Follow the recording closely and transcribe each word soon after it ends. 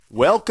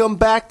Welcome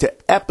back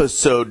to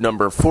episode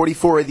number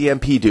 44 of the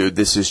MP Dude.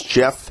 This is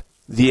Jeff,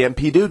 the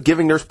MP Dude,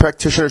 giving nurse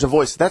practitioners a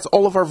voice. That's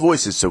all of our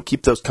voices, so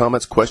keep those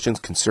comments,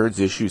 questions, concerns,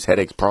 issues,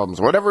 headaches, problems,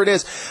 whatever it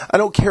is. I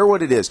don't care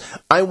what it is.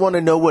 I want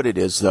to know what it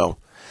is, though,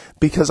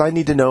 because I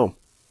need to know.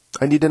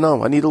 I need to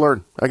know. I need to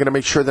learn. I got to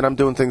make sure that I'm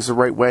doing things the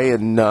right way,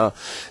 and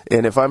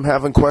if I'm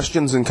having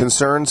questions and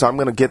concerns, I'm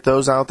going to get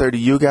those out there to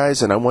you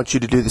guys, and I want you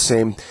to do the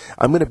same.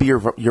 I'm going to be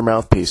your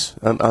mouthpiece.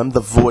 I'm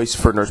the voice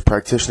for nurse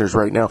practitioners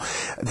right now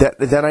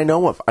that I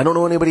know of. I don't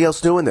know anybody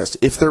else doing this.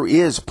 If there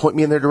is, point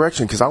me in their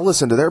direction, because I'll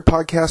listen to their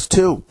podcast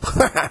too.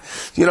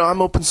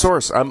 I'm open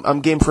source.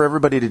 I'm game for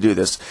everybody to do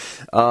this.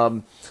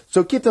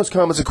 So keep those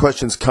comments and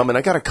questions coming.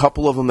 I got a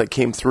couple of them that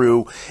came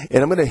through,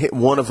 and I'm going to hit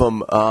one of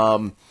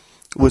them.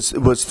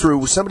 Was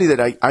through somebody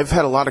that I've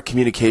had a lot of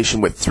communication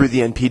with through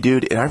the NP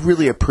Dude, and I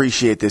really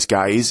appreciate this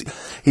guy. He's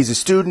a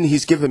student.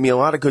 He's given me a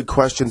lot of good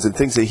questions and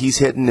things that he's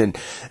hitting and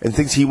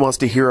things he wants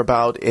to hear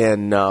about.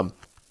 And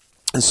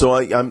so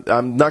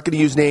I'm not going to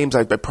use names.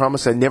 I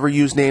promise I never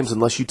use names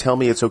unless you tell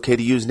me it's okay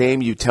to use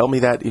name. You tell me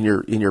that in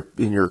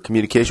your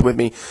communication with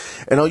me,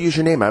 and I'll use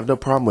your name. I have no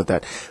problem with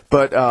that.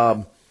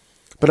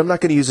 But I'm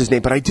not going to use his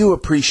name. But I do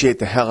appreciate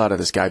the hell out of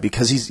this guy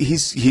because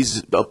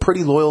he's a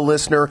pretty loyal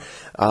listener.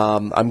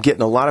 I'm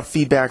getting a lot of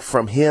feedback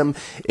from him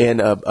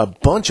and a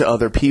bunch of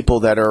other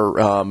people that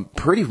are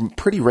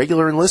pretty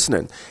regular in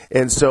listening.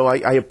 And so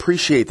I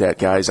appreciate that,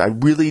 guys. I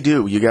really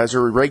do. You guys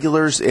are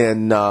regulars,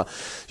 and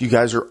you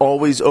guys are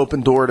always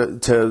open door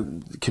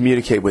to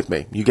communicate with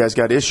me. You guys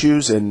got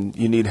issues and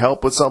you need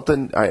help with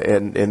something,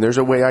 and there's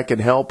a way I can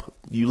help.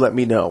 You let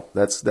me know.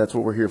 That's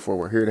what we're here for.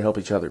 We're here to help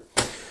each other.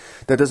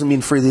 That doesn't mean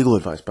free legal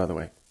advice, by the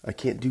way. I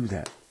can't do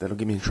that. That'll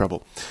get me in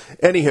trouble.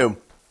 Anywho,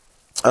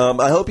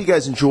 I hope you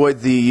guys enjoyed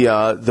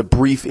the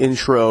brief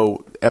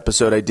intro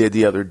episode I did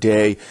the other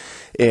day,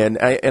 and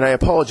I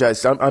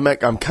apologize.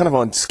 I'm kind of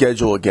on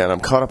schedule again. I'm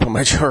caught up on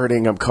my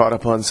charting. I'm caught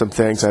up on some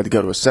things. I had to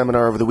go to a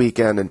seminar over the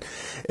weekend, and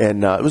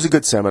it was a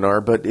good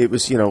seminar, but it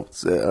was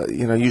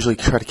usually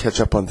try to catch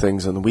up on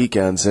things on the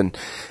weekends, and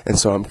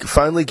so I'm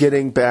finally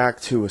getting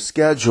back to a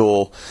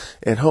schedule,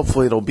 and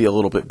hopefully it'll be a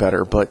little bit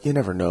better. But you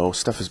never know.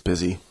 Stuff is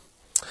busy.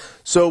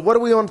 So what do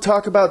we want to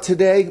talk about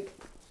today?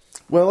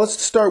 Well, let's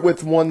start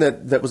with one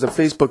that was a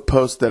Facebook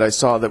post that I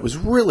saw that was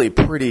really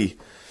pretty.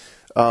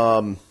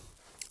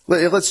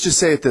 Let's just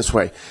say it this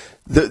way.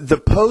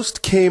 The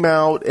post came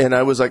out, and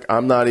I was like,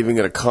 I'm not even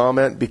going to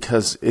comment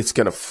because it's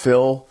going to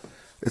fill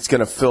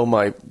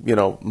my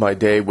my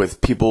day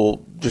with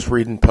people just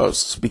reading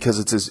posts because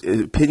it's as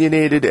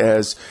opinionated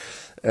as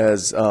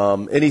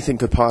anything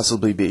could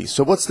possibly be.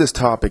 So what's this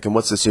topic and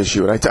what's this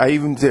issue? And I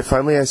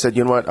said,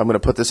 you know what, I'm going to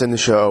put this in the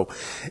show,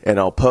 and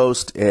I'll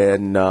post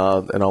and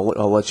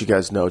I'll let you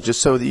guys know,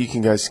 just so that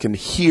you guys can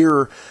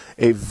hear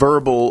a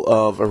verbal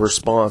of a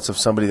response of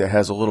somebody that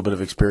has a little bit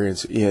of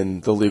experience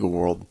in the legal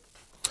world.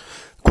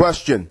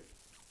 Question: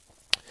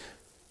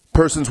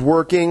 person's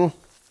working,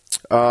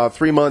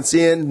 3 months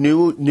in,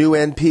 new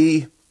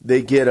NP,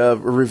 they get a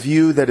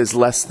review that is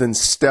less than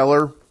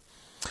stellar.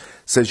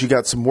 Says you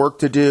got some work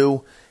to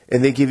do,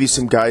 and they give you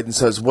some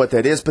guidance as what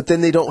that is, but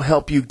then they don't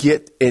help you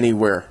get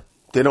anywhere.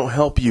 They don't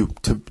help you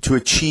to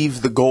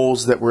achieve the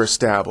goals that were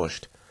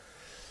established.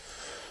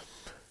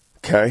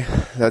 Okay,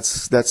 that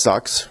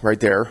sucks right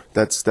there.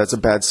 That's a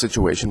bad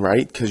situation,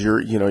 right? Because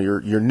you're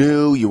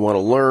new, you want to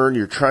learn,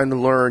 you're trying to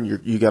learn,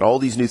 you got all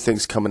these new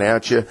things coming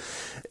at you,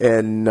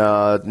 and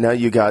now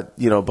you got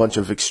a bunch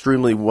of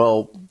extremely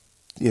well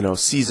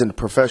seasoned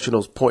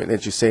professionals pointing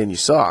at you saying you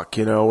suck,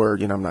 or,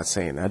 I'm not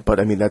saying that, but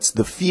I mean, that's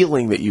the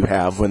feeling that you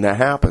have when that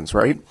happens,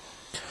 right?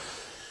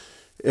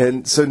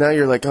 And so now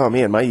you're like, oh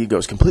man, my ego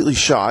is completely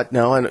shot.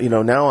 Now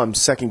I'm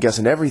second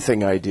guessing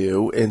everything I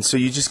do. And so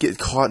you just get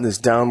caught in this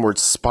downward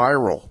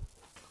spiral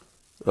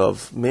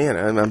of, man,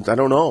 I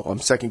don't know. I'm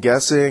second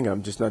guessing.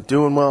 I'm just not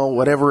doing well,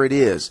 whatever it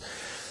is.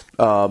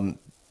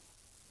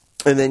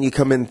 And then you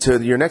come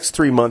into your next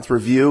 3-month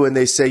review, and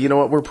they say, you know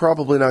what, we're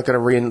probably not going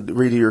to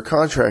redo your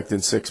contract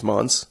in 6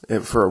 months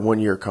for a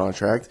 1-year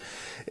contract.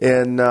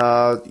 And,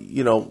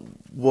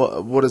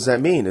 what does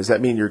that mean? Does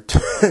that mean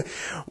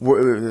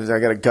I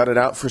got to gut it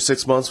out for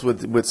 6 months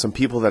with some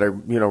people that I,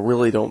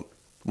 really don't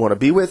want to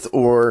be with?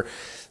 Or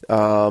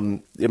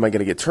am I going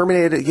to get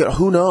terminated?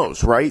 Who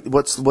knows, right?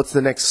 What's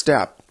the next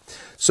step?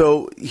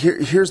 So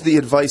here's the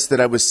advice that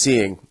I was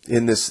seeing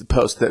in this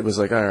post that was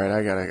like, all right,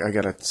 I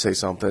gotta say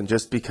something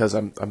just because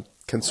I'm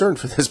concerned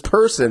for this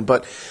person.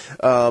 But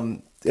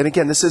and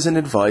again, this isn't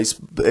advice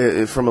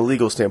from a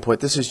legal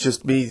standpoint. This is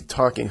just me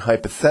talking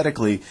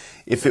hypothetically.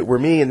 If it were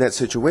me in that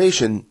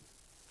situation,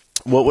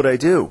 what would I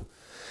do?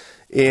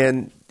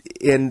 And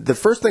the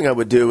first thing I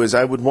would do is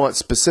I would want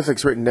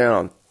specifics written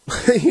down.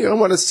 I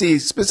want to see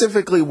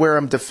specifically where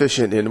I'm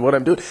deficient in what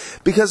I'm doing,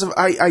 because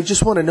I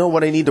just want to know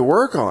what I need to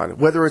work on,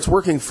 whether it's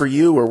working for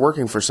you or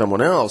working for someone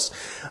else.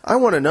 I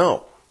want to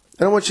know.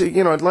 And I want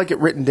I'd like it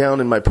written down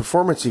in my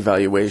performance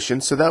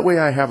evaluation, so that way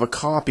I have a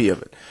copy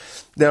of it.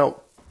 Now,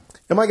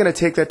 Am I going to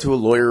take that to a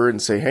lawyer and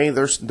say, hey,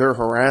 they're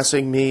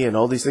harassing me and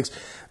all these things?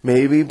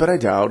 Maybe, but I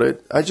doubt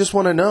it. I just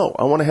want to know.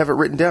 I want to have it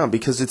written down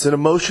because it's an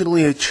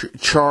emotionally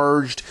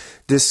charged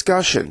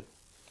discussion.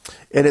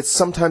 And it's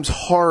sometimes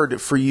hard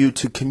for you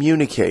to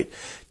communicate.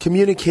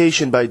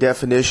 Communication, by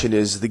definition,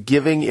 is the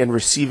giving and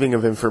receiving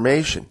of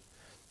information.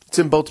 It's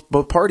in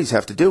both parties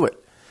have to do it.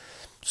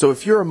 So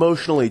if you're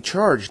emotionally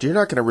charged, you're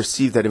not going to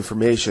receive that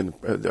information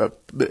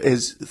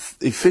as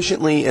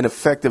efficiently and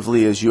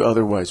effectively as you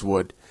otherwise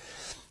would.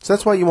 So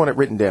that's why you want it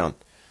written down,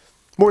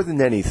 more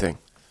than anything.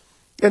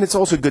 And it's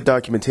also good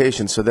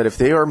documentation so that if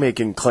they are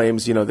making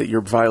claims, that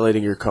you're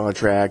violating your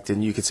contract,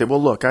 and you can say,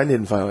 well, look, I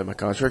didn't violate my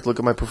contract. Look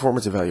at my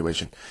performance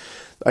evaluation.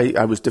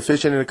 I was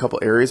deficient in a couple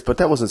areas, but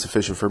that wasn't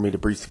sufficient for me to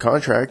breach the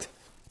contract.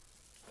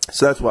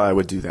 So that's why I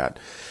would do that.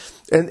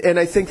 And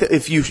I think that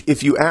if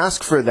you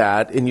ask for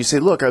that and you say,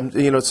 look,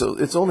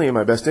 it's only in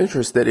my best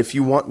interest that if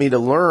you want me to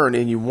learn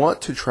and you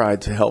want to try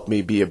to help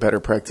me be a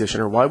better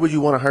practitioner, why would you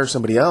want to hire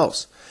somebody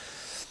else?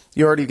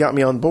 You already got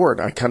me on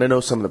board. I kind of know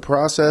some of the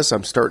process.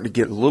 I'm starting to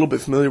get a little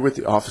bit familiar with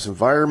the office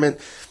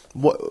environment.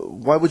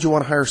 Why would you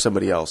want to hire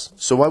somebody else?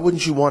 So why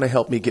wouldn't you want to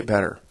help me get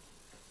better?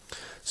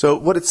 So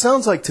what it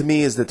sounds like to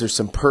me is that there's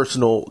some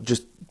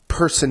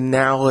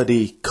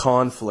personality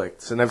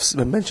conflicts. And I've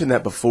mentioned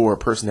that before,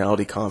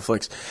 personality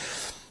conflicts.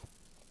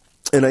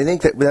 And I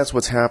think that's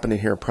what's happening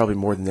here probably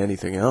more than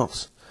anything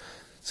else.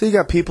 So you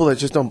got people that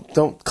just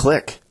don't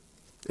click.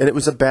 And it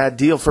was a bad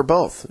deal for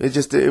both.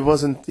 It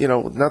wasn't,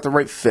 not the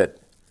right fit.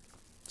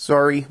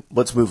 Sorry,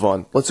 let's move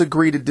on. Let's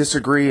agree to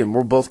disagree, and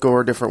we'll both go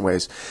our different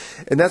ways.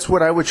 And that's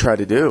what I would try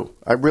to do.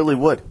 I really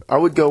would. I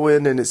would go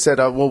in and it said,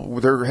 well,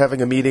 they're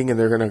having a meeting and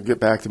they're going to get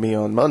back to me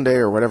on Monday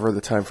or whatever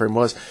the time frame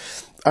was.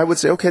 I would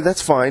say, okay,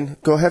 that's fine.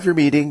 Go have your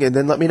meeting and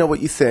then let me know what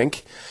you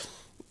think.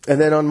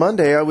 And then on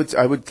Monday, I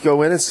would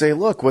go in and say,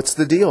 look, what's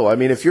the deal? I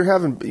mean, if you're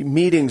having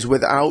meetings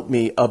without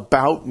me,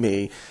 about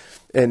me,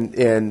 and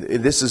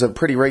this is a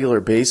pretty regular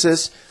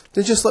basis,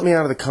 then just let me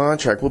out of the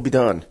contract. We'll be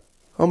done.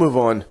 I'll move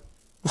on.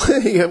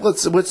 Yeah,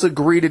 let's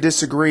agree to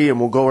disagree, and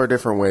we'll go our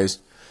different ways.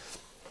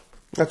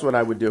 That's what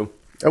I would do.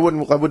 I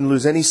wouldn't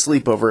lose any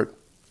sleep over it.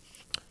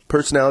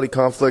 Personality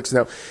conflicts.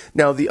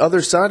 Now the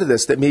other side of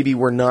this that maybe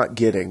we're not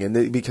getting,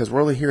 and because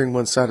we're only hearing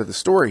one side of the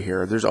story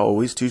here, there's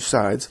always two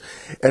sides.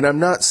 And I'm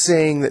not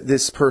saying that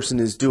this person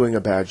is doing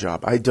a bad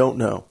job. I don't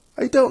know.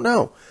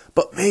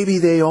 But maybe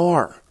they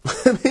are.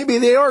 Maybe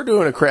they are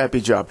doing a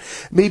crappy job.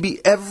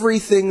 Maybe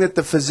everything that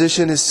the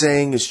physician is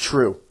saying is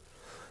true.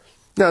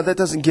 Now, that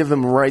doesn't give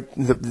them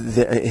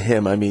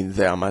him, I mean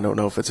them. I don't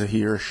know if it's a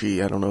he or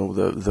she. I don't know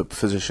the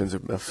physician's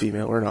a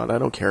female or not. I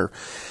don't care.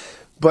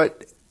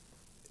 But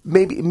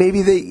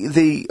maybe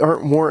they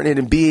aren't warranted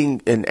in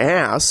being an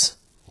ass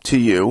to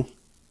you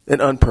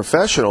and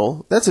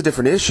unprofessional. That's a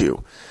different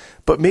issue.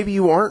 But maybe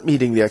you aren't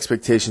meeting the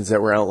expectations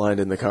that were outlined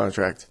in the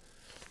contract.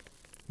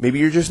 Maybe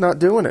you're just not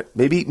doing it.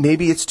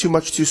 Maybe it's too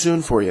much too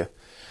soon for you.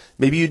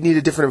 Maybe you'd need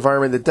a different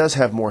environment that does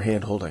have more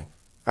hand-holding.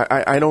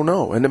 I don't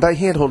know. And by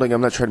hand-holding, I'm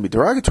not trying to be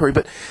derogatory,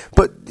 but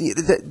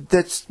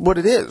that's what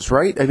it is,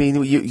 right? I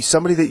mean,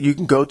 somebody that you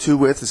can go to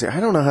with and say, I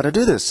don't know how to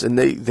do this. And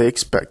they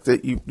expect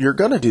that you're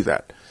going to do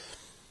that.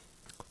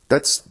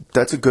 That's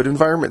a good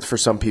environment for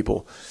some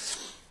people.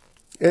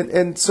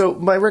 And so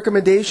my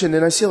recommendation,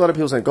 and I see a lot of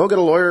people saying, go get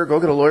a lawyer, go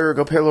pay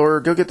a lawyer,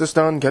 go get this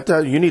done, get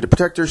that, you need to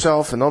protect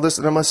yourself and all this.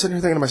 And I'm sitting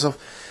here thinking to myself,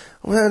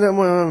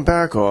 well,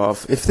 back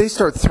off. If they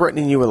start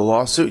threatening you with a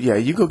lawsuit, yeah,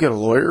 you go get a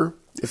lawyer.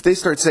 If they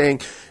start saying,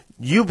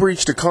 you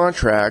breached a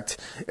contract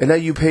and now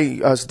you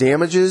pay us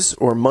damages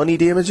or money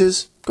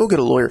damages, go get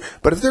a lawyer.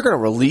 But if they're going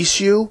to release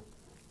you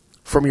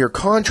from your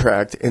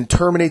contract and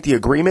terminate the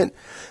agreement,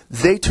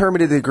 they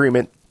terminated the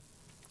agreement.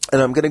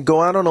 And I'm going to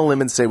go out on a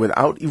limb and say,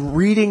 without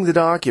reading the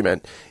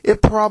document,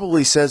 it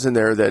probably says in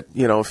there that,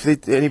 if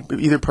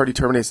either party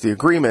terminates the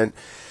agreement,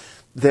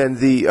 then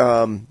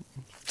the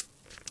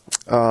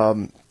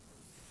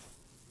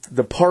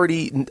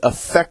party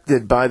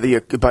affected by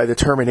the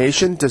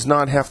termination does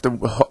not have to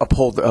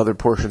uphold the other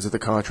portions of the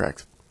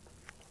contract.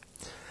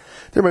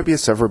 There might be a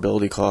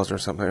severability clause or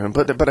something,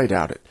 but I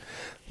doubt it.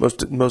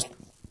 Most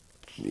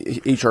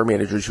HR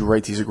managers who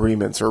write these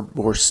agreements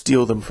or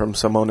steal them from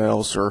someone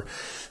else or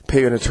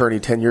pay an attorney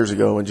 10 years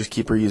ago and just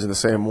keep reusing the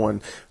same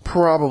one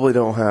probably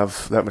don't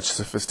have that much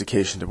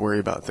sophistication to worry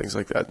about things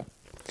like that.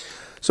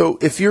 So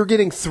if you're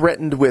getting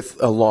threatened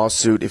with a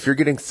lawsuit, if you're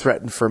getting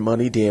threatened for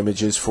money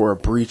damages for a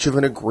breach of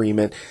an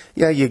agreement,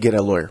 yeah, you get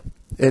a lawyer.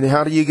 And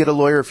how do you get a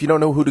lawyer? If you don't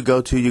know who to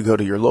go to, you go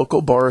to your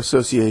local bar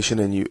association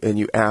and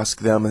you ask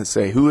them and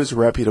say, who is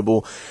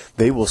reputable?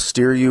 They will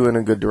steer you in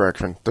a good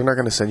direction. They're not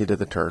going to send you to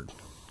the turd.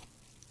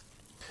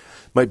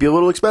 Might be a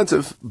little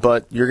expensive,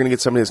 but you're going to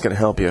get somebody that's going to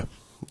help you.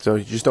 So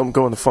you just don't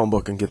go in the phone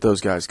book and get those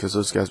guys, because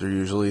those guys are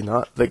usually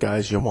not the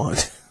guys you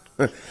want.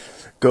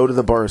 Go to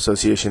the bar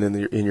association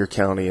in your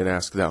county and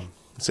ask them.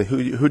 Say,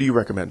 who do you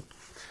recommend?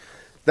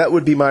 That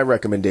would be my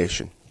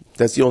recommendation.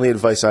 That's the only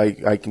advice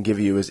I can give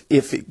you is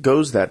if it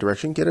goes that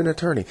direction, get an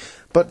attorney.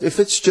 But if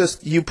it's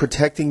just you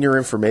protecting your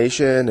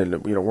information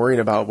and worrying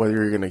about whether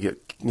you're going to get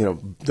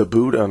the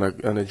boot on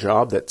a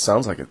job that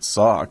sounds like it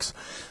sucks,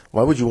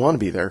 why would you want to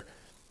be there?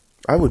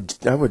 I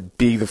would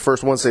be the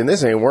first one saying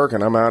this ain't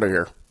working. I'm out of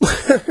here.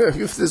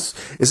 Is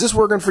this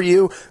working for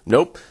you?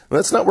 Nope.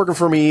 That's not working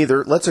for me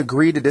either. Let's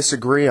agree to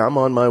disagree. I'm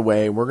on my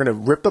way. We're going to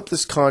rip up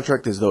this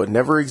contract as though it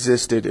never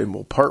existed, and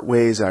we'll part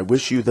ways. I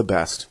wish you the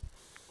best.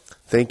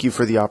 Thank you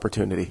for the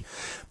opportunity.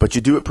 But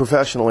you do it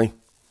professionally.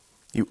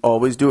 You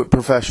always do it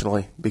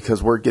professionally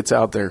because word gets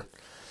out there.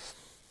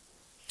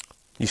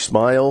 You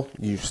smile,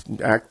 you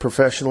act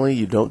professionally,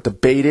 you don't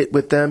debate it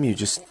with them, you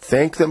just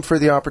thank them for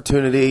the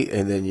opportunity,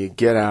 and then you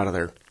get out of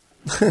there.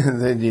 And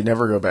then you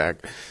never go back.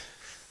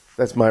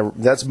 That's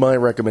my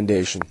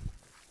recommendation.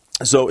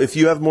 So if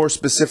you have more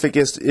specific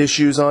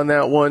issues on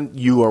that one,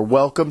 you are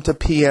welcome to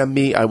PM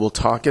me. I will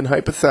talk in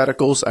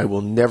hypotheticals. I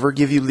will never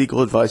give you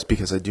legal advice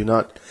because I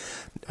don't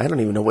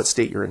even know what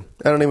state you're in.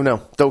 I don't even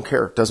know. Don't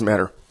care. Doesn't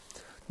matter.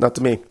 Not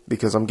to me,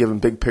 because I'm giving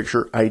big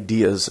picture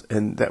ideas,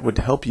 and that would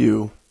help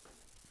you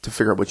to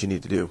figure out what you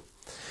need to do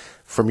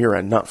from your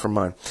end, not from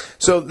mine.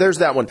 So there's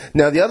that one.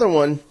 Now the other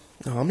one,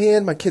 oh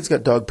man, my kid's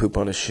got dog poop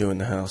on his shoe in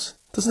the house.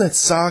 Doesn't that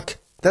suck?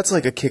 That's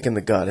like a kick in the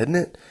gut, isn't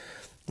it?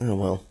 Oh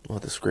well, we'll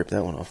have to scrape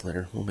that one off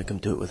later. We'll make him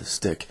do it with a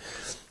stick.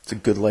 It's a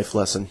good life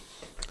lesson.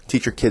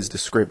 Teach your kids to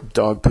scrape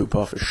dog poop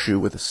off a shoe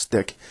with a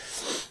stick.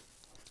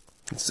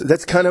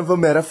 That's kind of a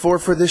metaphor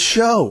for this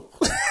show.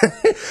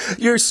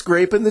 You're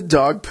scraping the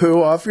dog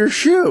poo off your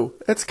shoe.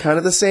 That's kind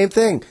of the same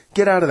thing.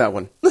 Get out of that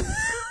one.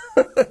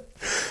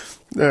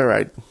 All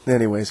right.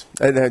 Anyways,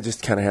 that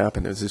just kind of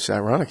happened. It was just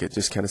ironic. It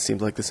just kind of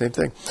seemed like the same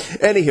thing.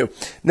 Anywho,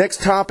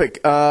 next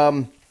topic.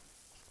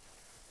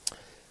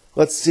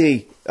 Let's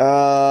see.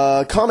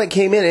 Comment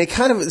came in, and it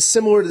kind of is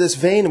similar to this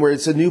vein where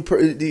it's a new.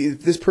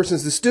 This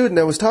person's the student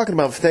I was talking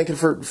about. Thanking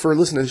for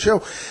listening to the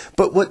show.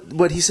 But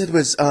what he said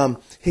was,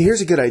 hey,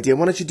 here's a good idea.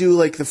 Why don't you do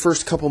like the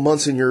first couple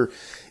months in your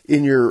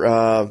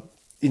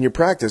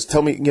practice?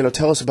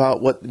 Tell us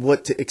about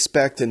what to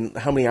expect and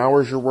how many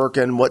hours you're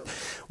working.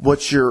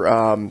 What's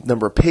your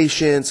number of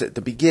patients at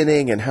the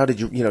beginning, and how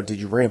did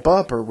you ramp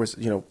up, or was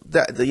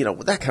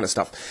that kind of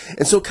stuff.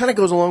 And so it kind of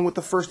goes along with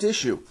the first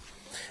issue.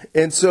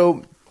 And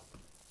so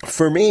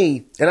for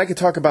me, and I could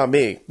talk about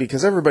me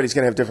because everybody's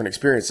going to have different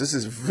experience. This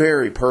is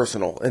very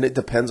personal, and it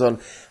depends on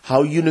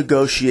how you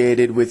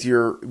negotiated with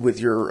your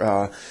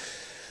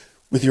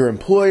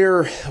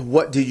employer.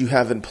 What did you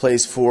have in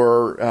place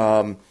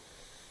for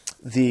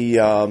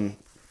the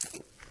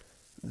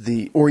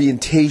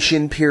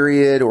orientation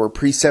period or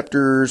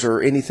preceptors or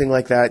anything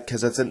like that,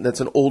 because that's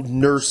an old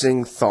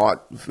nursing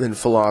thought and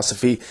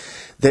philosophy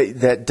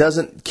that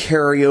doesn't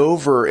carry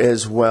over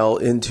as well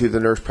into the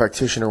nurse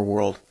practitioner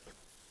world.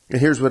 And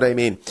here's what I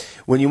mean.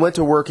 When you went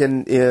to work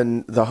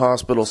in the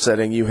hospital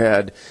setting, you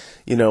had,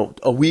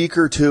 a week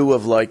or two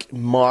of like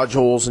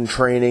modules and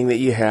training that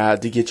you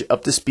had to get you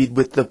up to speed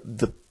with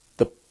the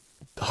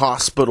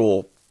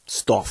hospital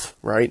stuff,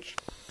 right?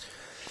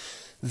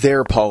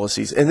 Their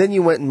policies. And then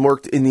you went and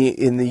worked in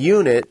the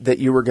unit that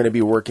you were going to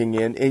be working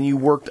in, and you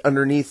worked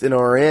underneath an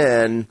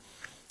RN,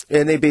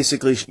 and they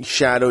basically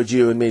shadowed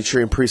you and made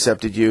sure and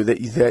precepted you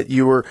that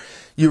you were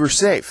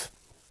safe.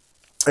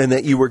 And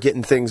that you were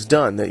getting things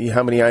done.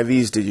 How many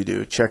IVs did you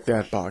do? Check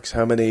that box.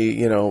 How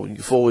many,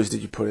 Foley's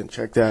did you put in?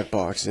 Check that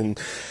box. And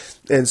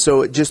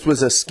so it just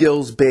was a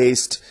skills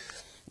based.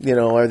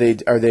 Are they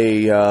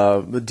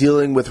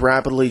dealing with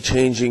rapidly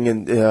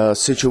changing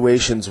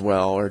situations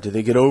well, or do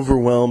they get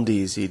overwhelmed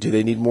easy? Do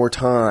they need more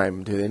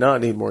time? Do they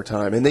not need more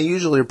time? And they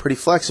usually are pretty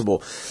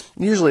flexible.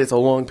 Usually it's a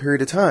long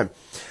period of time.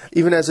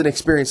 Even as an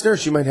experienced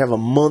nurse, you might have a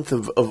month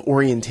of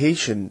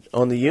orientation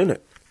on the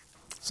unit.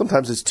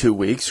 Sometimes it's 2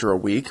 weeks or a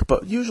week,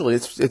 but usually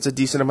it's a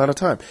decent amount of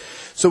time.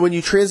 So when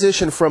you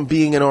transition from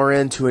being an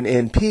RN to an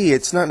NP,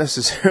 it's not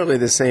necessarily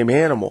the same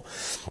animal.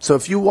 So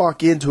if you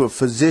walk into a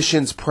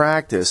physician's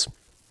practice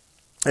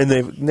and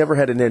they've never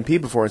had an NP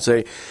before and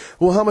say,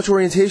 well, how much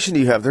orientation do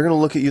you have? They're going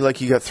to look at you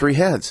like you got 3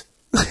 heads.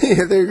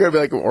 They're going to be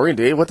like,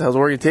 orientation? What the hell's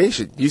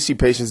orientation? You see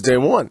patients day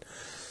one.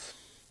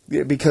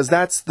 Because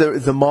that's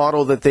the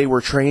model that they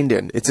were trained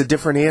in. It's a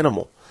different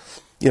animal.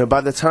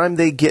 By the time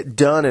they get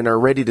done and are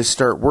ready to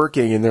start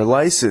working and they're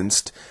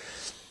licensed,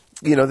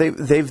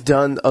 they've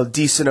done a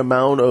decent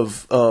amount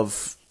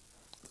of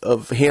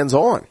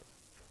hands-on.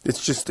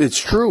 It's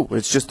true.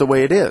 It's just the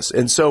way it is.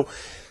 And so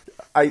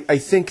I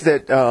think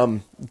that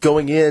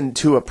going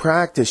into a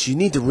practice, you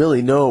need to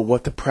really know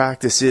what the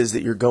practice is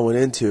that you're going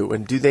into.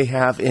 And do they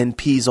have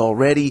NPs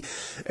already?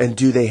 And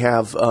do they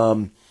have,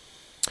 how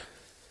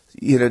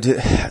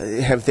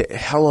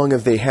long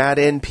have they had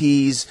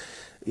NPs?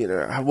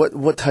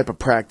 What type of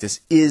practice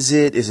is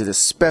it? Is it a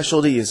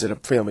specialty? Is it a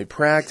family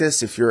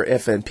practice? If you're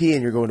FNP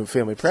and you're going to a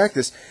family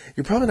practice,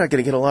 you're probably not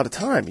going to get a lot of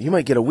time. You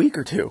might get a week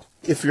or two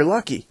if you're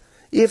lucky.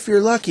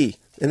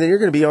 And then you're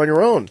going to be on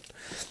your own.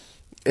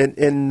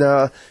 And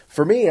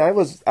for me, I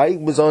was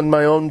on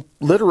my own.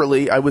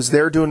 Literally, I was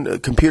there doing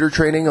computer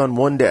training on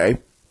one day,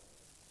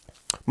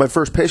 My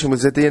first patient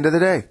was at the end of the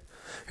day.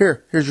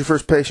 Here's your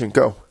first patient.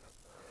 Go.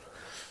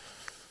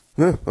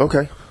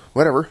 Okay,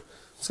 whatever.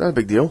 It's not a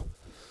big deal.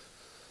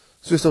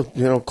 It's just a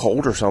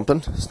cold or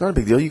something. It's not a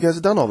big deal. You guys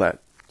have done all that.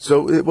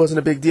 So it wasn't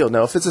a big deal.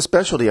 Now, if it's a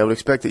specialty, I would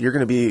expect that you're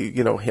going to be,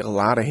 a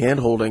lot of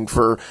hand-holding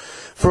for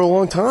a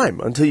long time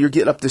until you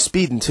get up to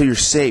speed, until you're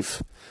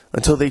safe,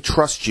 until they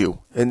trust you.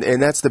 And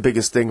that's the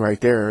biggest thing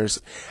right there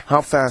is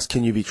how fast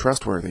can you be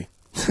trustworthy?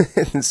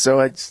 And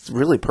so it's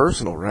really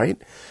personal, right?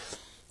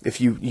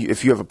 If you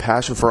have a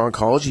passion for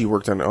oncology, you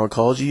worked on an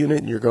oncology unit,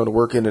 and you're going to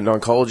work in an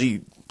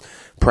oncology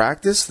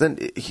practice, then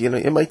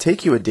it might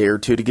take you a day or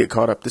two to get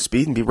caught up to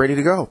speed and be ready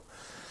to go.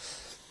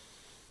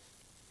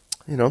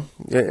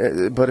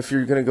 But if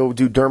you're going to go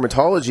do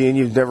dermatology and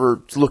you've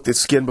never looked at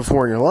skin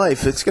before in your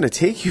life, it's going to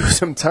take you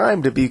some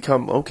time to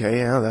become, okay,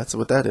 yeah, that's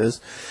what that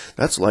is.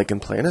 That's lichen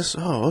planus.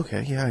 Oh,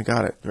 okay, yeah, I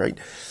got it, right?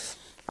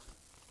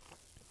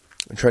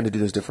 I'm trying to do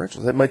those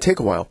differentials. That might take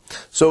a while.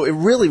 So it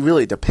really,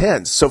 really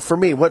depends. So for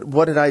me,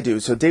 what did I do?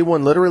 So day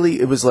one, literally,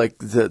 it was like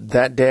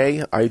that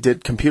day I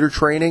did computer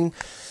training.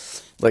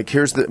 Like,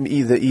 here's the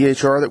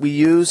EHR that we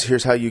use.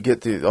 Here's how you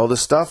get all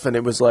this stuff. And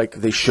it was like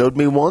they showed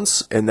me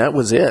once, and that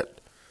was it.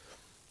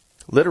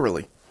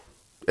 Literally.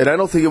 And I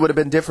don't think it would have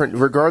been different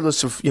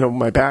regardless of,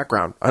 my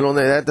background. I don't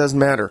think that doesn't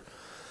matter.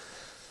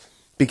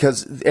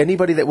 Because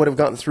anybody that would have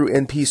gotten through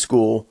NP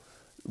school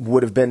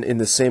would have been in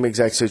the same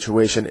exact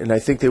situation, and I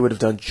think they would have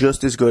done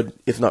just as good,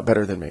 if not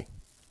better than me,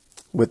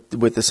 with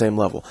the same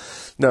level.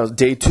 Now,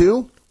 day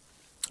two,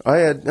 I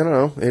had, 8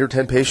 or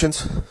 10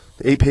 patients.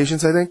 8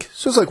 patients, I think.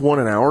 So it's like 1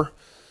 an hour.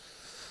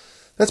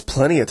 That's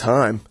plenty of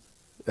time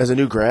as a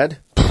new grad.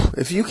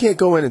 If you can't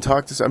go in and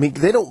talk to,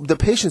 the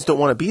patients don't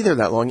want to be there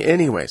that long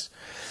anyways.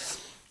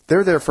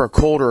 They're there for a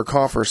cold or a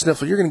cough or a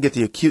sniffle. You're going to get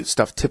the acute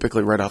stuff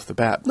typically right off the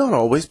bat. Not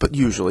always, but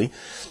usually.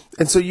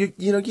 And so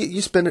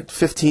you spend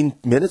 15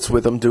 minutes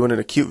with them doing an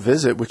acute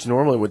visit, which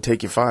normally would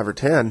take you 5 or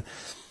 10.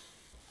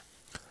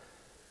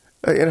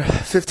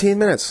 15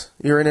 minutes,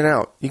 you're in and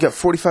out. You got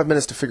 45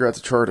 minutes to figure out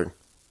the charting.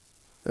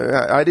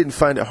 I didn't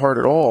find it hard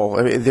at all.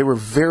 They were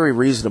very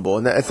reasonable,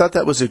 and I thought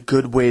that was a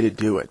good way to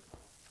do it.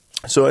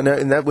 So,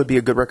 and that would be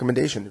a good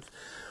recommendation.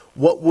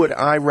 What would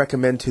I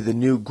recommend to the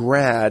new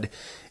grad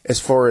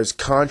as far as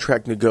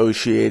contract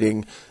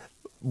negotiating,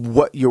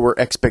 what your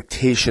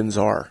expectations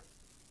are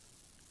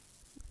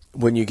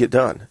when you get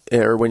done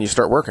or when you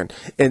start working?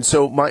 And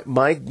so my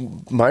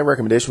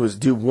recommendation was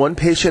do 1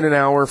 patient an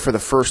hour for the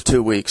first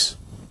 2 weeks.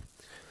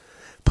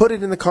 Put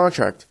it in the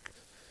contract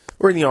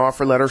or in the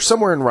offer letter,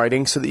 somewhere in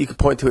writing, so that you could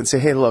point to it and say,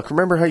 hey, look,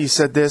 remember how you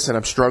said this and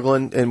I'm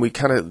struggling, and we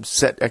kind of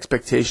set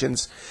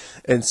expectations.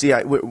 And see,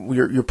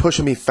 you're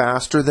pushing me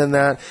faster than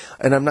that,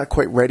 and I'm not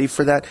quite ready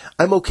for that.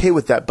 I'm okay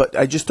with that, but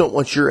I just don't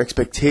want your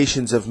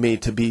expectations of me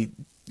to be,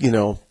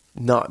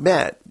 not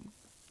met,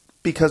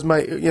 because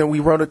we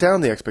wrote it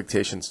down, the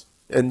expectations,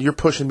 and you're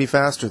pushing me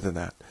faster than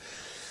that.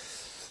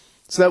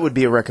 So that would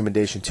be a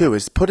recommendation too,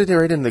 is put it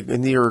right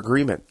in your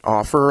agreement.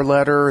 Offer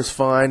letter is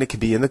fine. It can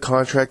be in the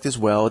contract as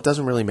well. It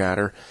doesn't really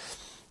matter.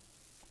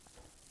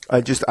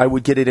 I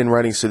would get it in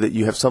writing so that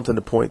you have something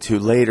to point to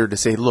later to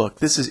say,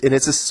 look, and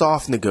it's a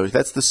soft negotiation.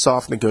 That's the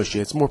soft negotiation.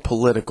 It's more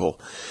political.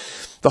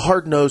 The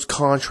hard-nosed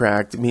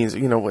contract means,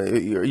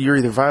 you're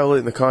either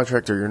violating the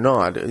contract or you're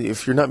not.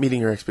 If you're not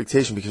meeting your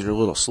expectation because you're a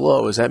little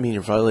slow, does that mean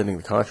you're violating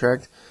the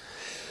contract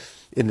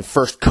in the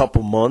first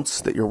couple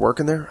months that you're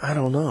working there? I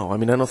don't know. I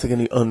don't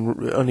think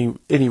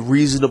any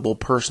reasonable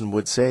person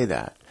would say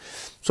that.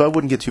 So I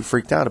wouldn't get too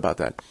freaked out about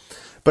that.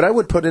 But I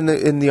would put in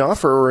the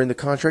offer or in the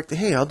contract,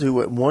 hey, I'll do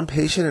 1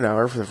 patient an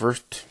hour for the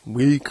first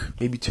week,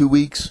 maybe 2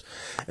 weeks.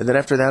 And then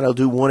after that, I'll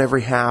do 1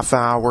 every half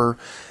hour.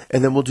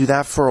 And then we'll do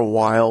that for a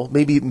while,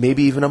 maybe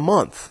even a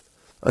month,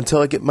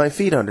 until I get my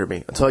feet under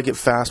me, until I get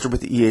faster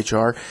with the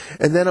EHR.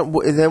 And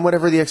then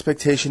whatever the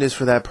expectation is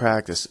for that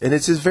practice. And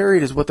it's as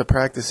varied as what the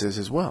practice is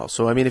as well.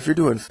 So, if you're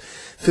doing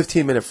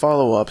 15-minute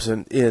follow-ups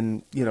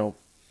in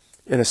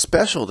a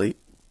specialty,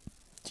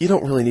 you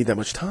don't really need that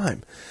much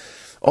time.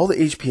 All the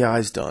HPI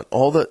is done.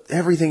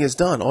 Everything is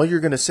done. All you're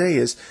going to say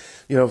is,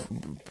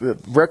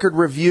 record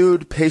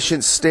reviewed,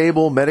 patient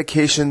stable,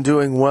 medication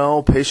doing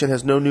well, patient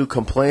has no new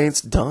complaints,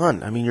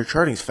 done. Your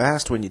charting's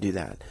fast when you do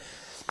that.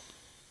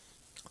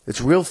 It's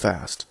real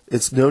fast.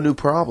 It's no new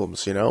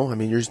problems,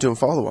 you're just doing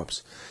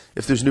follow-ups.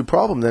 If there's a new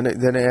problem, then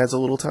it adds a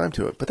little time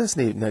to it. But that's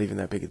not even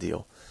that big a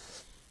deal.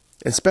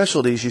 In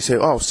specialties, you say,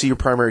 see your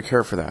primary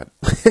care for that.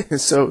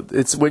 So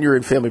it's when you're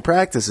in family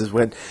practices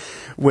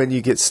when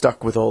you get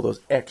stuck with all those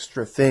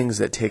extra things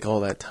that take all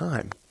that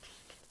time.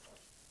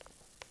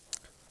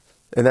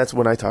 And that's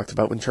when I talked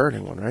about when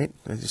charting one, right?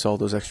 I just saw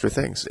those extra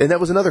things. And that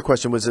was another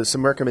question, was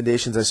some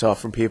recommendations I saw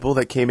from people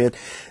that came in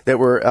that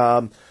were,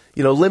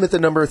 limit the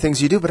number of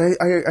things you do. But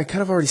I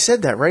kind of already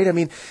said that, right?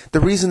 The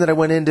reason that I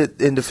went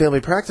into family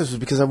practice was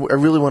because I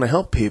really want to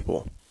help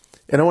people.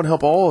 And I want to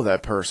help all of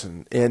that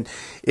person. And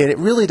it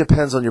really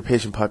depends on your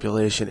patient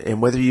population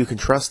and whether you can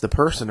trust the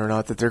person or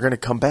not that they're going to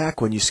come back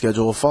when you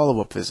schedule a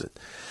follow-up visit.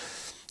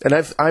 And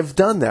I've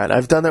done that.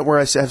 I've done that where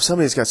I have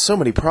somebody that's got so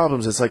many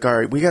problems. It's like, all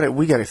right, we got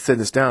to thin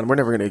this down. We're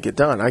never going to get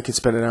done. I could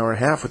spend an hour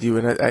and a half with you,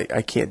 and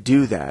I can't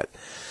do that.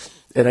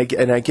 And I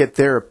get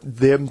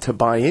them to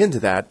buy into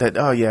that.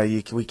 Oh yeah,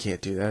 we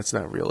can't do that. It's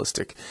not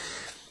realistic.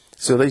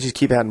 So they just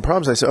keep adding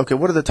problems. I say, okay,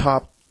 what are the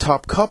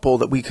top couple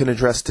that we can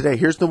address today?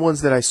 Here's the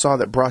ones that I saw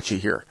that brought you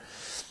here.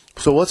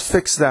 So let's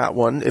fix that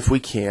one if we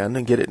can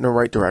and get it in the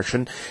right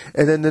direction.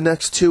 And then the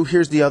next two,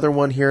 here's the other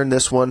one here and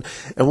this one,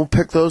 and we'll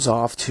pick those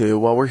off too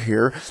while we're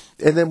here.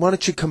 And then why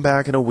don't you come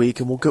back in a week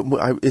and we'll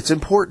go. It's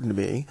important to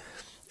me,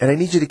 and I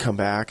need you to come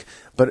back,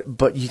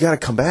 but you got to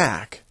come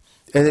back.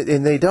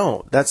 And they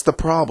don't. That's the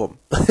problem.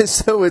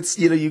 So it's,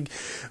 you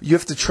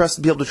have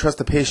to be able to trust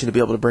the patient to be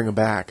able to bring them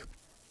back.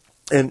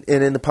 And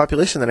in the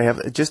population that I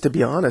have, just to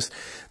be honest,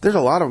 there's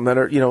a lot of them that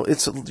are,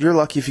 you're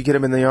lucky if you get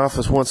them in the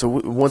office once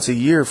a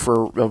year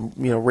for,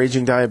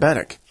 raging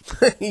diabetic.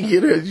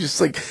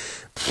 Just like,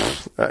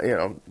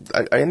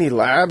 I need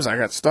labs. I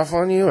got stuff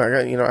on you.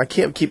 I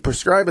can't keep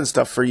prescribing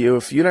stuff for you.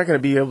 If you're not going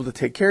to be able to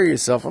take care of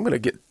yourself, I'm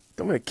going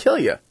to kill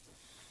you.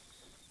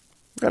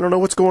 I don't know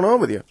what's going on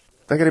with you.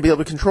 I got to be able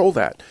to control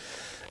that.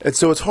 And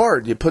so it's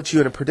hard. It puts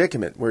you in a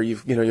predicament where you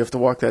have to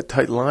walk that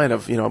tight line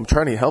of, I'm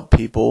trying to help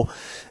people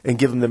and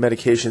give them the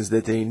medications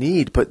that they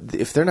need. But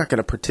if they're not going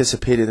to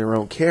participate in their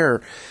own care,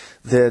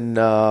 then,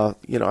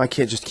 I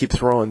can't just keep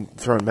throwing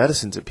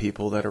medicines at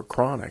people that are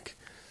chronic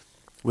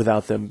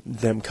without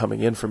them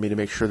coming in for me to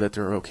make sure that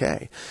they're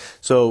okay.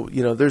 So,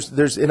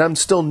 there's, and I'm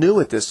still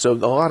new at this. So a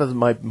lot of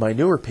my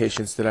newer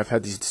patients that I've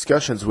had these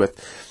discussions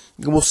with,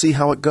 we'll see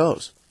how it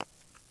goes.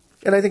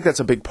 And I think that's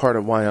a big part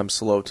of why I'm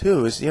slow,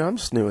 too, is, I'm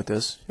just new at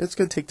this. It's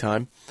going to take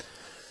time.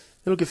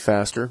 It'll get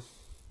faster.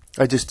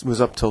 I just was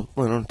up till,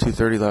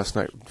 2:30 last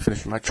night,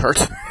 finishing my chart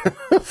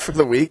for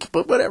the week.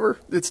 But whatever.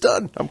 It's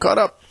done. I'm caught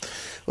up.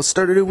 Let's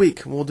start a new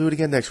week. We'll do it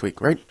again next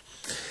week, right?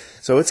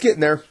 So it's getting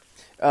there.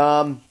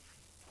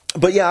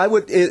 But yeah, I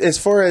would, as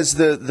far as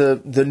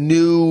the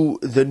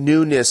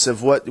newness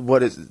of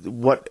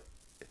what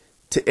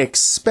to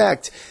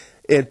expect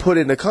and put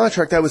in the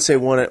contract, I would say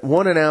one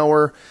an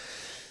hour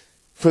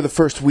for the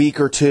first week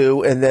or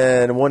two, and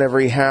then one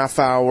every half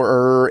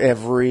hour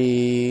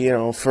every,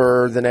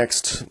 for the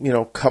next,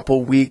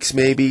 couple weeks,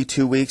 maybe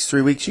 2 weeks,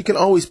 3 weeks. You can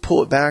always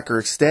pull it back or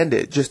extend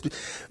it.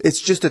 It's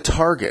just a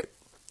target,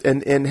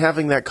 and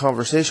having that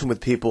conversation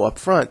with people up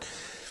front.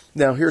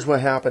 Now, here's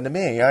what happened to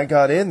me. I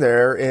got in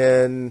there,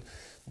 and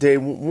day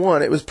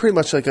one, it was pretty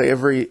much like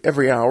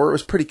every hour. It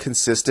was pretty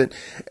consistent.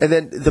 And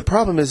then the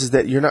problem is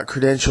that you're not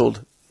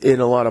credentialed in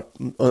a lot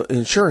of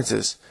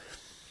insurances.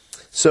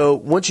 So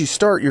once you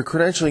start your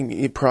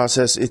credentialing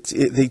process,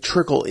 they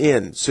trickle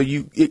in. So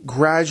it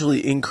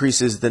gradually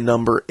increases the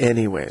number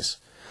anyways.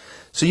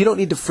 So you don't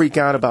need to freak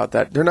out about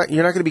that. You're not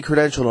going to be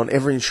credentialed on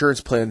every insurance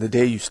plan the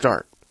day you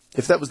start.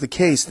 If that was the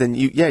case, then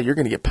you're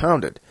going to get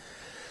pounded.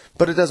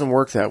 But it doesn't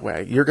work that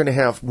way. You're going to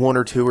have 1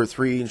 or 2 or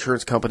 3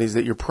 insurance companies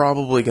that you're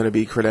probably going to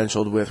be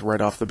credentialed with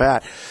right off the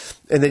bat,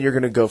 and then you're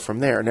going to go from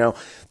there. Now,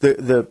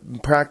 the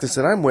practice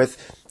that I'm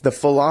with, the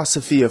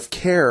philosophy of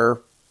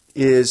care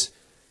is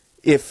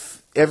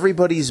if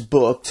everybody's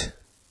booked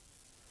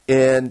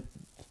and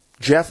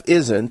Jeff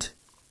isn't,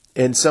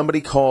 and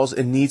somebody calls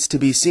and needs to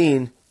be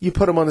seen, you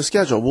put them on the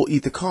schedule. We'll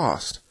eat the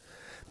cost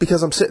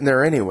because I'm sitting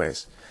there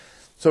anyways.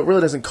 So it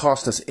really doesn't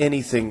cost us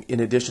anything in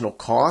additional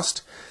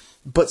cost,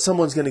 but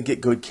someone's going to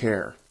get good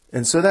care.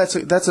 And so that's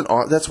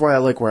why I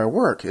like where I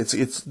work.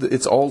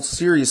 It's all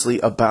seriously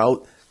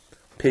about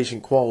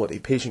patient quality,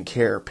 patient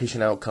care,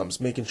 patient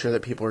outcomes, making sure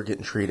that people are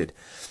getting treated.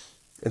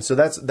 And so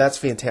that's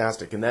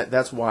fantastic. And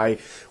that's why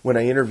when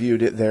I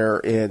interviewed it there,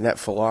 and that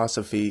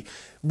philosophy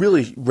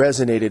really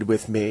resonated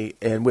with me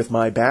and with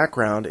my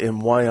background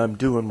and why I'm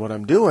doing what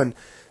I'm doing,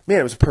 man,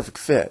 it was a perfect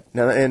fit.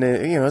 Now, and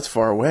it's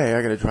far away.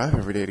 I got to drive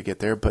every day to get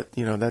there, but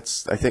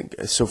I think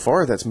so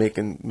far that's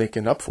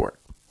making up for it.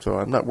 So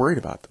I'm not worried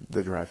about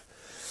the drive.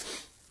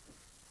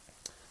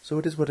 So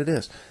it is what it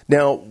is.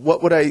 Now,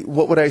 what would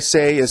I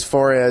say as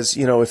far as,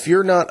 if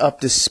you're not up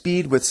to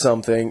speed with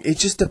something, it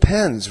just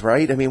depends,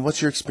 right? I mean,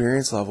 what's your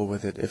experience level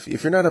with it?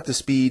 If you're not up to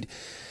speed,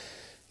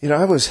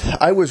 I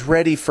was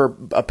ready for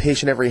a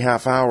patient every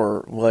half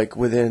hour, like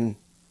within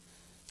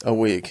a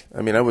week.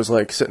 I mean, I was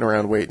like sitting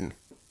around waiting.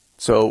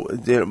 So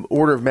the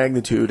order of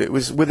magnitude, it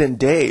was within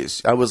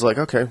days. I was like,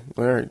 okay,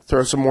 all right,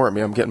 throw some more at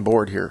me. I'm getting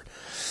bored here.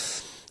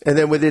 And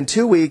then within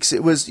 2 weeks,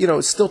 it was,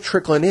 it's still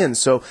trickling in.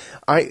 So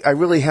I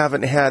really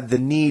haven't had the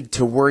need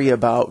to worry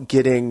about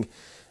getting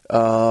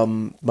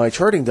my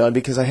charting done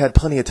because I had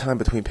plenty of time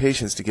between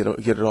patients to get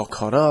it all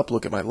caught up,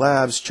 look at my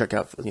labs, check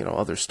out,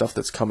 other stuff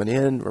that's coming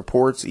in,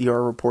 reports,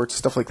 ER reports,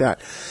 stuff like that.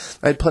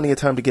 I had plenty of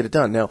time to get it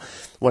done. Now,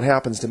 what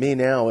happens to me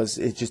now is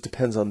it just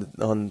depends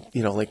on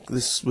like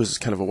this was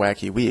kind of a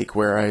wacky week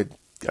where I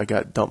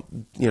got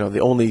dumped,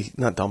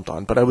 not dumped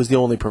on, but I was the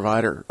only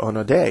provider on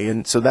a day.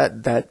 And so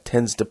that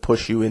tends to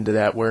push you into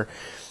that where,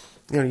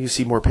 you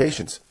see more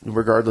patients,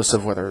 regardless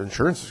of whether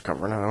insurance is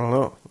covering. I don't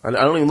know. I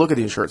don't even look at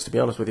the insurance, to be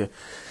honest with you.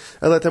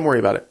 I let them worry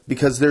about it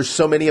because there's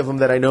so many of them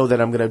that I know that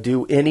I'm going to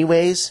do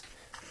anyways.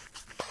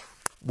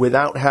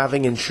 without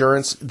having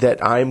insurance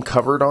that I'm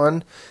covered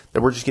on,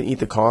 that we're just going to eat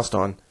the cost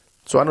on.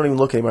 So I don't even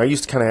look anymore. I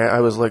used to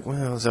I was like,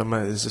 well,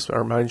 is this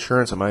my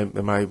insurance? Am I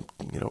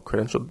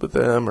credentialed with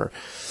them?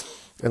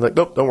 And like,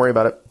 nope, don't worry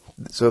about it.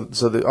 So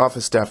the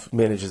office staff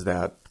manages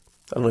that.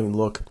 I don't even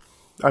look.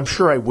 I'm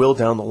sure I will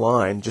down the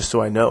line, just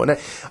so I know. And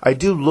I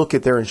do look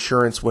at their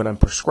insurance when I'm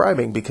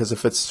prescribing, because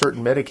if it's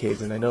certain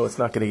Medicaid and I know it's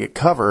not going to get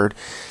covered,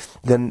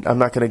 then I'm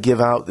not going to give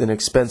out an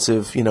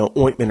expensive,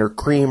 ointment or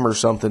cream or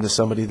something to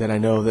somebody that I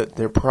know that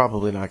they're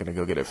probably not going to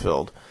go get it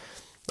filled.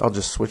 I'll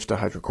just switch to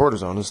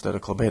hydrocortisone instead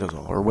of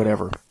clobetasol or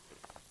whatever,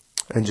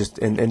 and just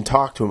and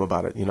talk to them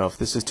about it. If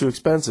this is too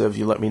expensive,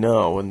 you let me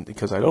know, and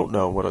because I don't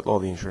know what all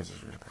the insurances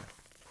are going to pay.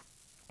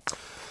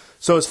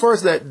 So as far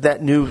as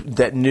that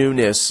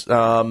newness,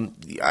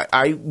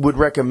 I would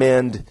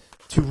recommend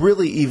to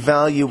really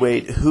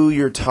evaluate who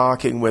you're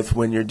talking with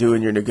when you're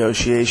doing your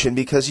negotiation,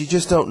 because you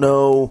just don't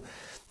know.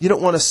 You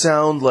don't want to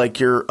sound like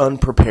you're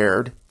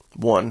unprepared.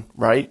 One,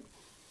 right?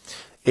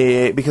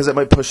 Because it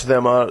might push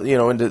them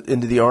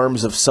into the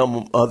arms of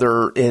some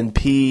other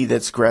NP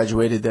that's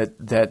graduated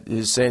that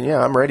is saying,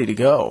 yeah, I'm ready to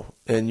go,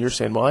 and you're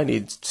saying, well, I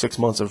need 6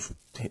 months of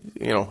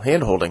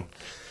hand holding.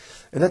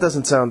 And that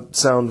doesn't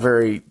sound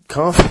very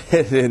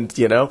confident,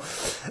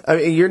 I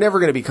mean, you're never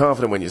going to be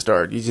confident when you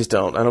start. You just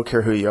don't. I don't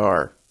care who you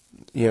are.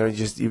 You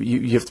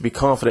have to be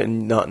confident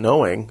in not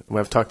knowing.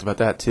 I've talked about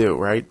that too,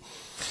 right?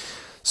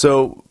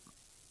 So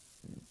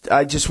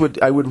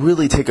I would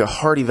really take a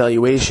hard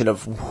evaluation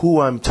of who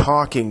I'm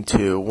talking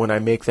to when I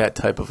make that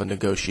type of a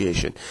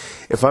negotiation.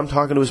 If I'm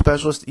talking to a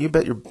specialist, you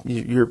bet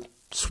your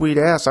sweet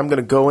ass I'm going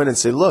to go in and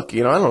say, look, I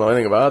don't know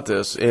anything about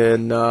this,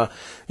 and I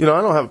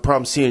don't have a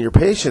problem seeing your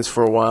patients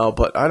for a while,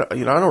 but I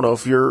don't know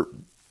if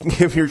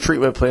your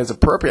treatment plan is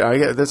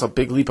appropriate. That's a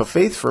big leap of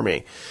faith for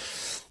me.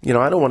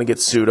 I don't want to get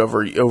sued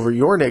over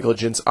your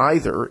negligence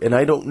either, and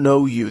I don't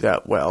know you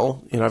that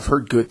well. I've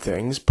heard good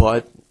things,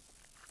 but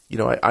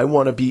I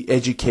want to be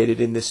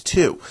educated in this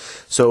too.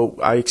 So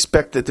I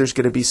expect that there's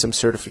going to be some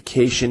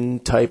certification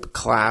type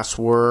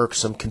classwork,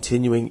 some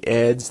continuing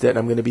eds that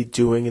I'm going to be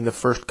doing in the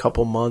first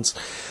couple months.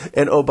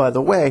 And oh, by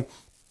the way,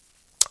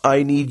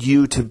 I need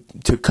you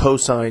to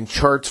co-sign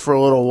charts for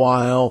a little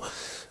while,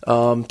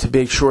 to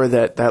make sure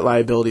that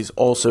liability is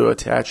also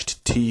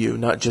attached to you,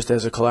 not just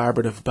as a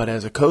collaborative, but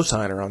as a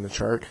co-signer on the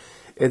chart.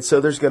 And so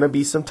there's going to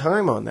be some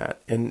time on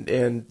that. And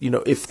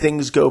if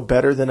things go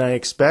better than I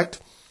expect,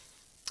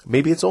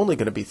 maybe it's only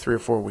going to be 3 or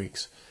 4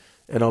 weeks,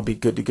 and I'll be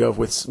good to go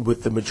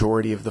with the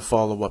majority of the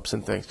follow-ups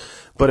and things.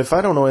 But if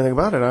I don't know anything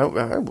about it,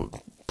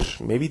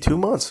 I maybe 2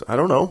 months. I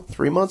don't know,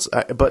 3 months.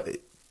 But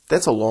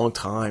that's a long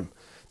time.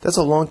 That's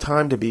a long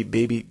time to be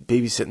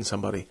babysitting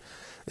somebody,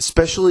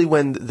 especially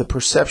when the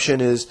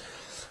perception is,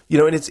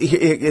 and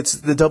it's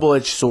the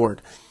double-edged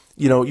sword.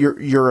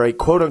 You're a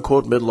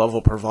quote-unquote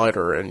mid-level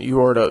provider, and you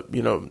are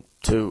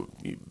to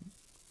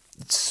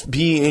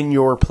be in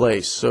your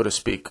place, so to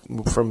speak,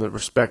 from the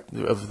respect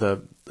of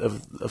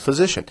a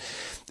physician,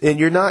 and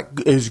you're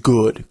not as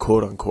good,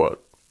 quote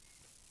unquote,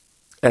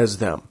 as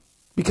them,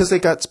 because they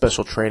got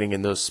special training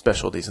in those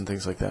specialties and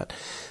things like that.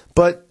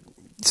 But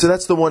so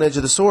that's the one edge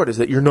of the sword, is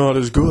that you're not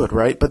as good,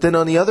 right? But then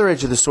on the other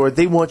edge of the sword,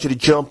 they want you to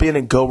jump in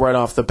and go right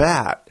off the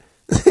bat.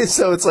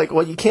 So it's like,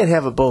 well, you can't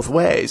have it both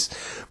ways,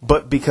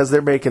 but because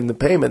they're making the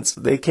payments,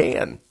 they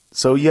can.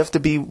 So you have to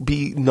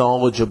be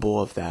knowledgeable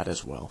of that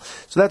as well.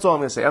 So that's all I'm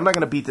going to say. I'm not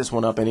going to beat this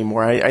one up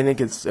anymore. I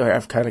think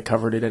I've kind of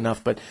covered it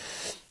enough, but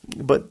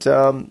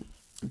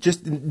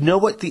just know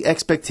what the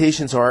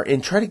expectations are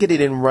and try to get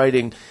it in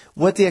writing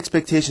what the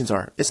expectations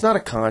are. It's not a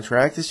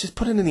contract. It's just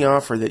put it in the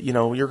offer that,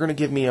 you're going to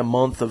give me a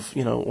month of,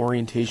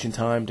 orientation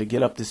time to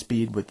get up to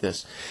speed with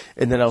this,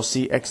 and then I'll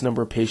see X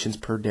number of patients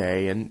per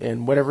day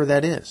and whatever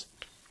that is,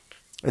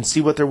 and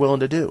see what they're willing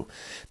to do.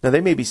 Now, they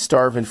may be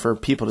starving for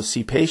people to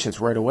see patients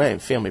right away in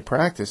family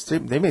practice.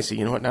 They may say,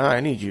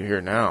 I need you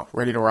here now,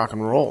 ready to rock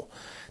and roll.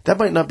 That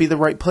might not be the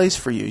right place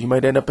for you. You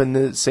might end up in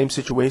the same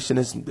situation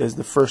as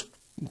the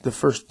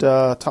first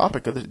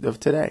topic of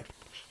today.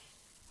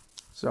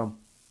 So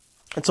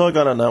that's all I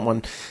got on that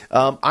one.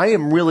 I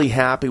am really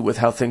happy with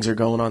how things are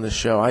going on this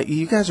show.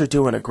 You guys are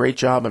doing a great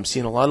job. I'm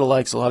seeing a lot of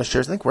likes, a lot of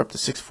shares. I think we're up to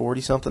 640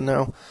 something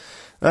now.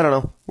 I don't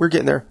know. We're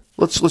getting there.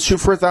 Let's shoot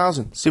for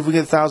 1,000. See if we get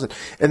 1,000.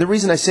 And the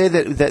reason I say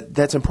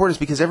that's important is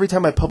because every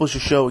time I publish a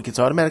show, it gets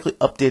automatically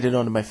updated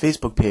onto my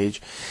Facebook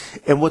page.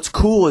 And what's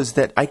cool is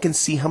that I can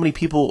see how many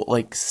people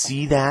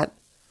see that.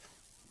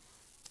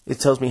 It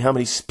tells me how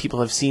many people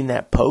have seen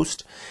that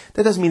post.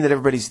 That doesn't mean that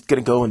everybody's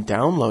going to go and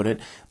download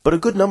it, but a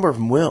good number of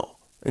them will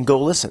and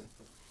go listen.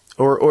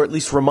 Or at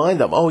least remind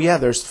them, oh yeah,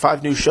 there's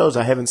 5 new shows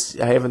I haven't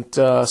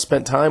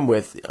spent time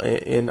with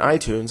in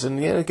iTunes,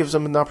 and it gives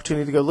them an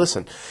opportunity to go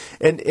listen.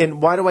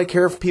 And why do I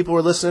care if people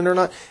are listening or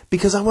not?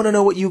 Because I want to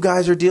know what you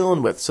guys are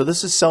dealing with. So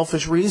this is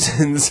selfish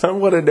reasons. I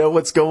want to know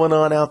what's going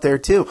on out there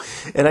too,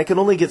 and I can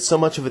only get so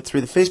much of it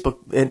through the Facebook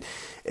and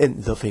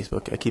the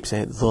Facebook. I keep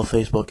saying the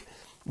Facebook,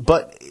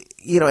 but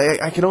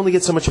I can only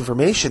get so much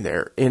information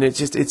there, and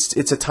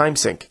it's a time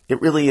sink.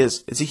 It really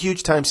is. It's a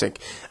huge time sink.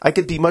 I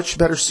could be much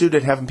better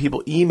suited having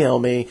people email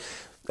me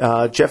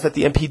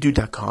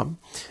jeff@thempdude.com,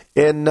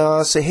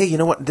 and say, hey, you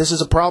know what? This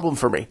is a problem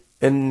for me.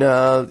 And,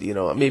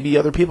 maybe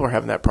other people are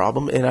having that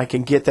problem, and I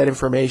can get that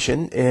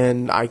information,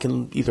 and I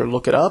can either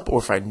look it up, or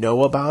if I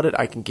know about it,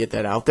 I can get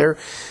that out there.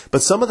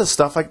 But some of the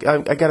stuff I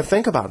got to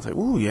think about. It's like,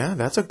 ooh, yeah,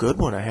 that's a good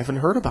one. I haven't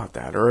heard about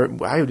that, or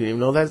I didn't even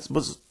know that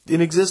was in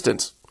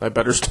existence. I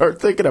better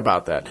start thinking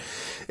about that,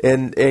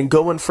 and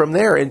going from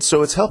there. And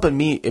so it's helping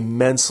me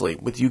immensely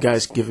with you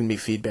guys giving me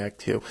feedback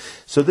too.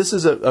 So this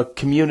is a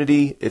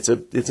community. It's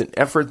an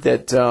effort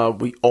that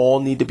we all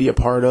need to be a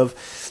part of.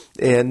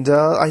 And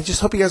I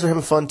just hope you guys are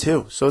having fun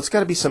too. So it's got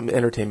to be some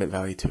entertainment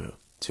value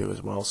too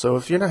as well. So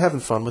if you're not having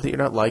fun with it, you're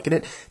not liking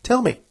it,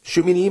 tell me.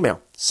 Shoot me an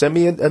email. Send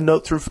me a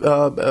note through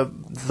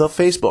the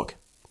Facebook.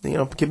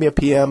 Give me a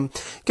PM.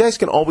 You guys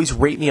can always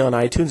rate me on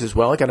iTunes as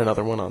well. I got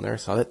another one on there. I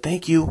saw that.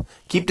 Thank you.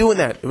 Keep doing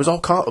that. It was all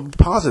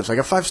positives. I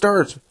got 5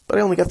 stars, but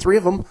I only got 3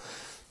 of them.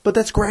 But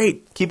that's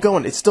great. Keep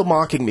going. It's still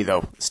mocking me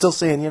though. It's still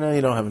saying, you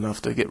don't have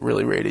enough to get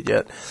really rated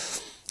yet.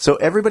 So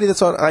everybody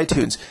that's on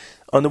iTunes,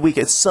 on the week,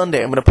 it's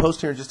Sunday. I'm going to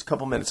post here in just a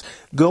couple minutes.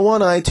 Go on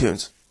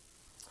iTunes.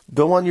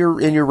 Go on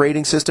in your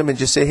rating system and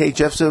just say, hey,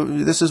 Jeff, so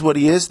this is what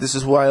he is. This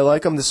is why I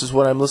like him. This is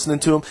what I'm listening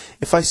to him.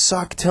 If I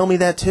suck, tell me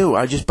that too.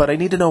 But I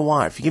need to know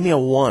why. If you give me a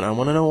 1, I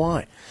want to know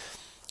why.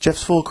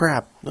 Jeff's full of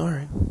crap. All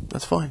right,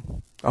 that's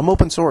fine. I'm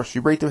open source.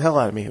 You rate the hell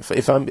out of me.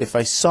 If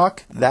I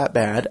suck that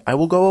bad, I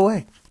will go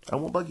away. I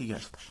won't bug you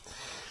guys.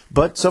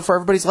 But so far,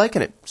 everybody's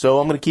liking it. So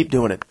I'm going to keep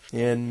doing it.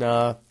 And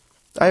I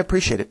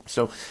appreciate it.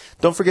 So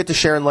don't forget to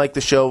share and like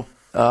the show.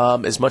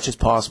 As much as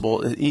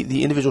possible.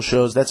 The individual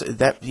shows,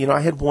 I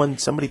had one,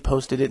 somebody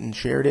posted it and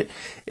shared it,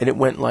 and it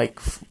went like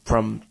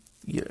from,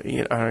 I don't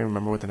even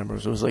remember what the number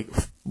was. It was like,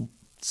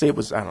 say it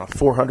was, I don't know,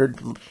 400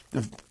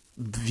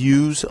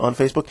 views on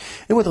Facebook.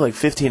 It went to like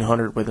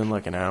 1,500 within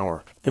like an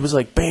hour. It was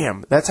like,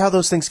 bam. That's how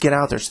those things get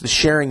out there. So the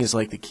sharing is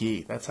like the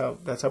key. That's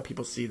how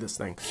people see this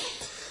thing.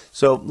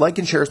 So like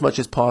and share as much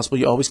as possible.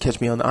 You always catch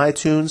me on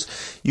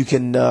iTunes. You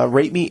can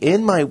rate me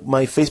in my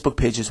Facebook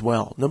page as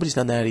well. Nobody's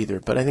done that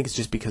either, but I think it's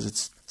just because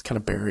it's kind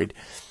of buried.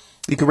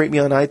 You can rate me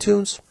on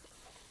iTunes.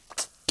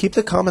 Keep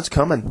the comments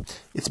coming.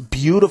 It's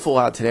beautiful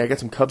out today. I got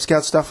some Cub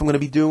Scout stuff I'm going to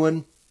be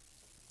doing.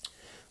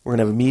 We're going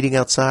to have a meeting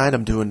outside.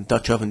 I'm doing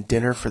Dutch oven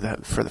dinner for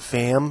the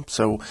fam.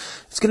 So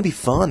it's going to be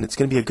fun. It's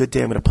going to be a good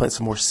day. I'm going to plant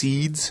some more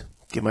seeds,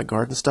 get my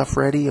garden stuff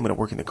ready. I'm going to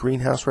work in the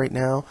greenhouse right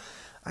now.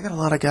 I got a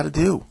lot I got to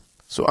do.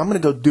 So I'm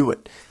going to go do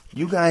it.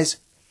 You guys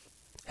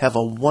have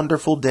a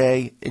wonderful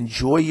day.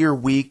 Enjoy your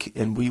week,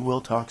 and we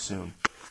will talk soon.